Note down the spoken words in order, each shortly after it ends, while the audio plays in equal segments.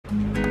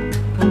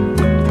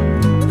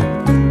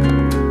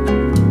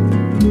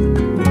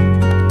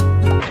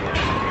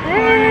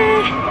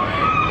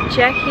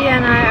Jackie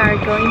and I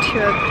are going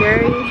to a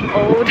very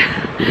old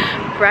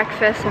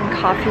breakfast and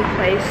coffee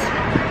place.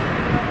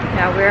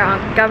 Yeah, we're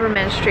on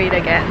Government Street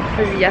again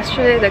because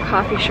yesterday the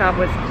coffee shop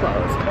was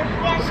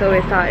closed. So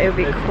we thought it would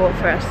be cool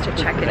for us to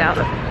check it out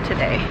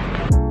today.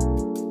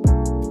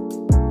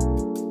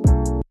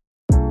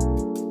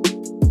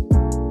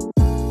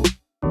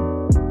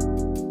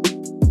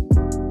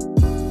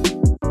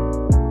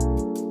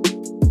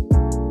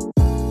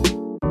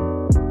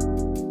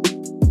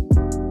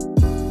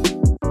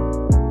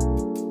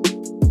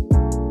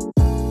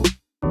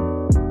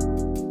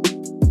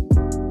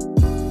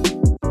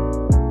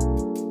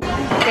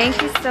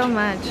 Thank you so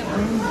much.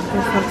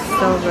 This looks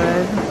so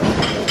good.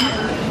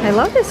 I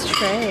love this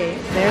tray.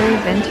 Very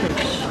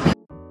vintage.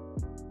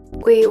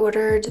 We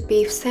ordered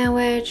beef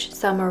sandwich,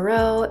 summer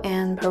roll,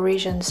 and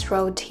Parisian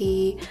stroll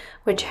tea,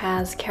 which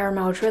has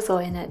caramel drizzle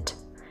in it.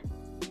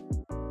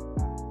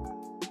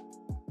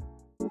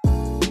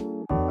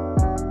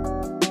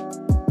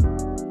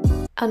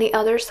 On the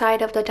other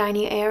side of the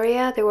dining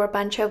area, there were a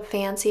bunch of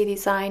fancy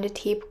designed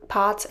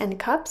teapots and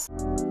cups.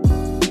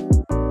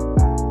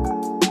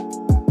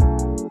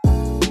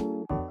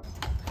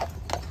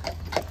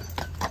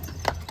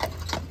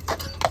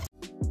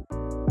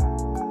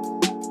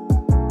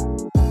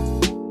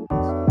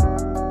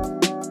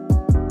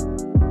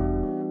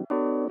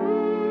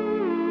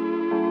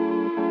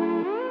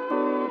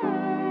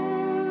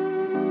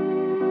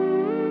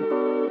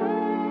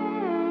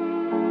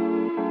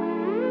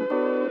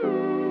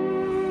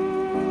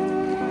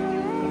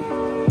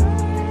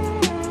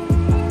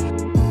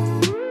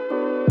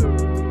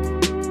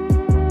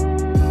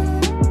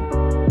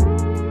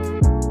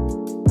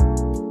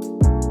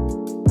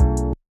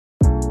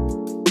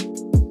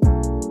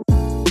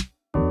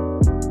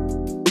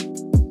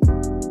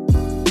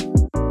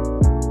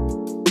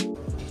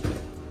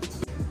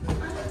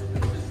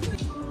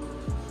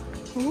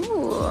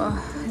 Ooh,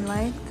 I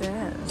like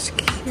this.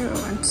 Cute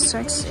and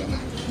sexy.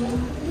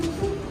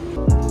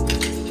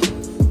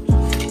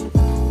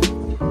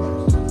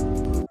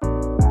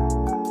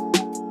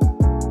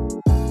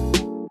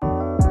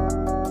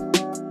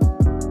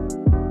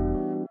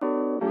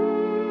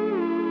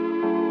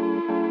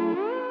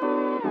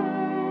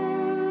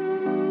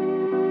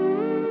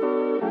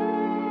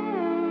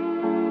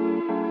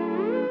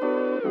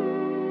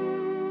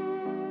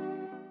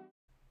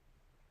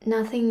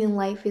 Nothing in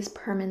life is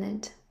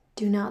permanent.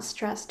 Do not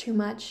stress too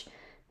much.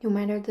 No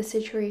matter the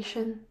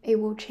situation,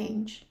 it will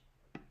change.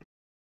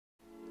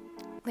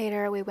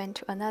 Later, we went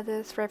to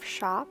another thrift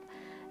shop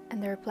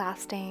and they're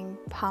blasting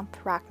pump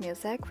rock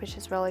music, which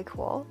is really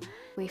cool.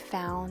 We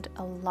found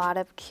a lot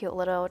of cute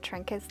little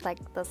trinkets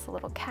like this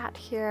little cat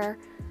here.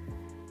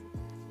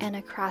 And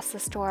across the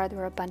store, there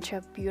were a bunch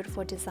of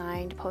beautiful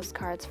designed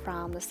postcards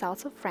from the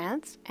south of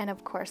France. And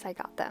of course, I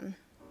got them.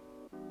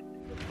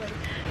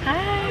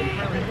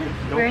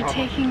 Hi! We're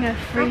taking a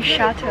free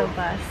shuttle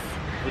bus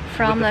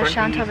from the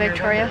Chateau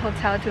Victoria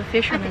Hotel to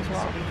Fisherman's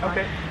Wharf.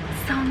 Okay.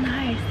 So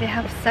nice, they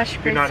have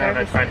such great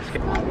services.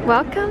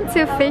 Welcome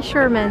to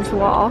Fisherman's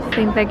Wharf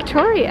in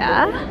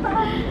Victoria.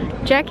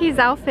 Jackie's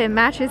outfit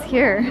matches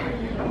here.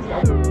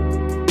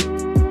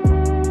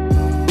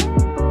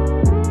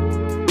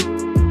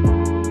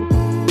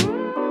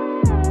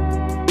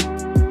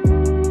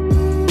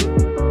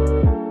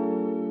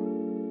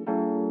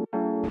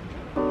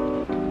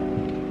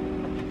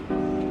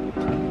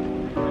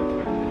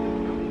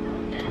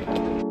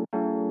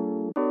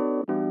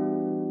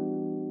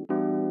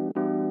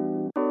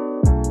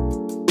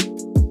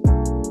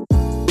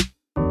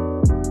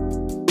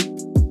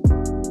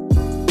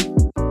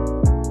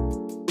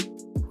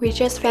 We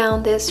just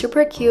found this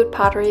super cute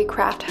pottery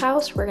craft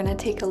house. We're gonna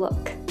take a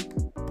look.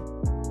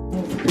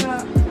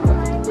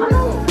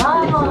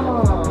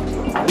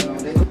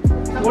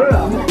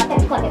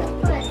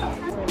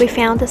 We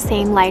found the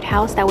same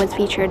lighthouse that was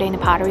featured in the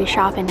pottery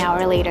shop an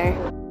hour later.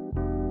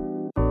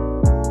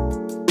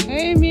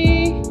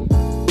 Amy!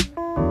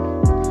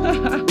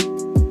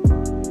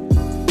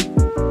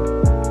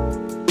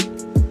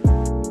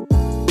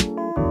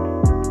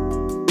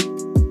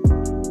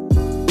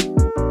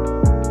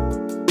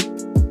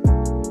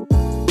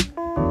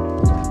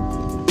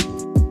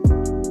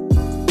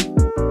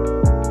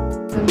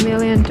 $1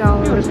 million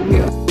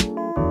view.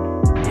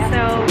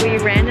 So we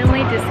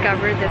randomly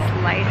discovered this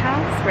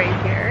lighthouse right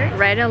here,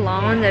 right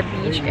along the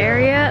beach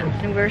area,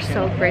 and we're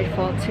so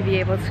grateful to be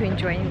able to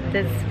enjoy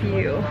this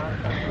view.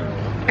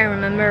 I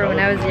remember when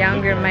I was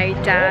younger, my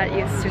dad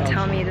used to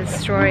tell me this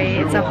story.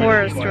 It's a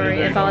horror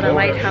story about a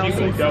lighthouse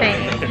in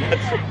Spain.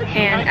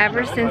 And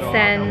ever since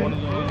then,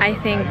 I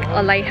think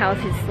a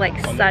lighthouse is like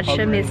such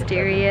a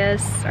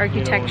mysterious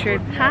architecture.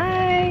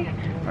 Hi!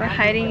 We're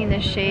hiding in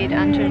the shade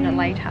under the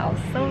lighthouse.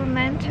 So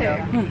romantic.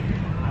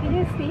 Can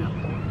you see?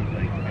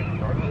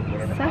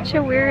 Such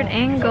a weird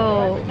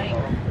angle.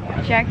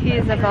 Jackie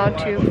is about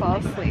to fall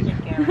asleep.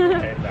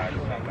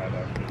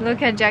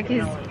 Look at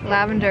Jackie's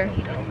lavender.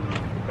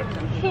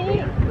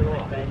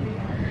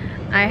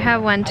 I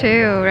have one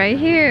too, right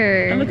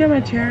here. And look at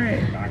my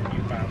cherry.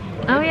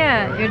 Oh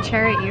yeah, your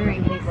cherry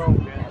earrings.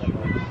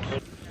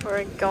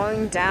 We're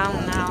going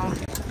down now.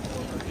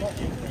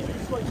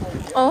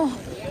 Oh,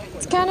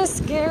 it's kind of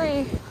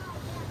scary.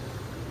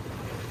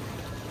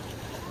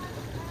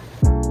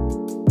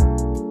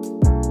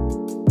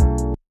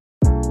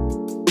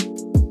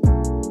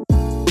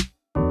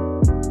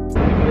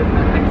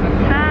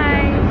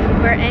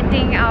 We're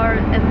ending our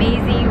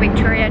amazing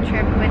Victoria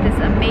trip with this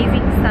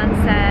amazing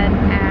sunset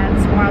at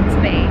Swartz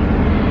Bay.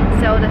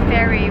 So the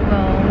ferry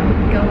will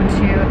go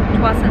to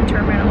Tuason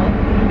Terminal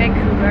in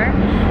Vancouver.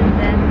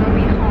 Then we'll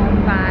be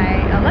home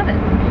by 11,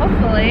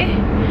 hopefully.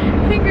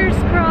 Fingers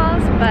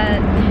crossed,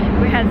 but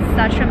we had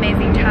such an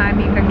amazing time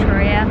in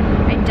Victoria.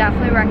 I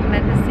definitely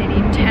recommend the city,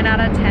 10 out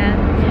of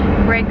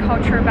 10. Great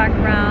cultural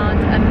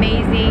background,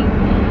 amazing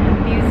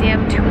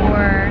museum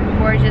tour,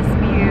 gorgeous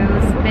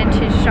views,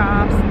 vintage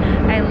shops.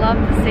 I love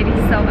the city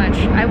so much.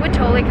 I would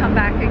totally come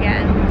back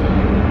again.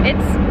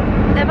 It's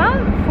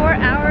about 4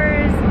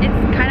 hours.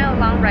 It's kind of a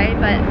long ride,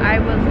 but I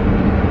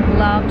would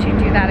love to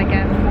do that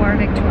again for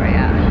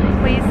Victoria.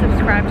 Please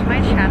subscribe to my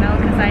channel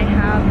because I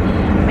have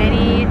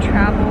many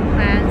travel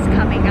plans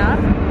coming up.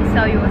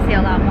 So you will see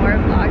a lot more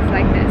vlogs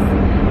like this.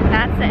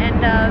 That's the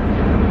end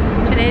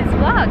of today's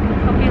vlog.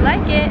 Hope you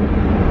like it.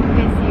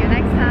 Okay, see you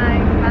next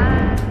time.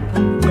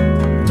 Bye.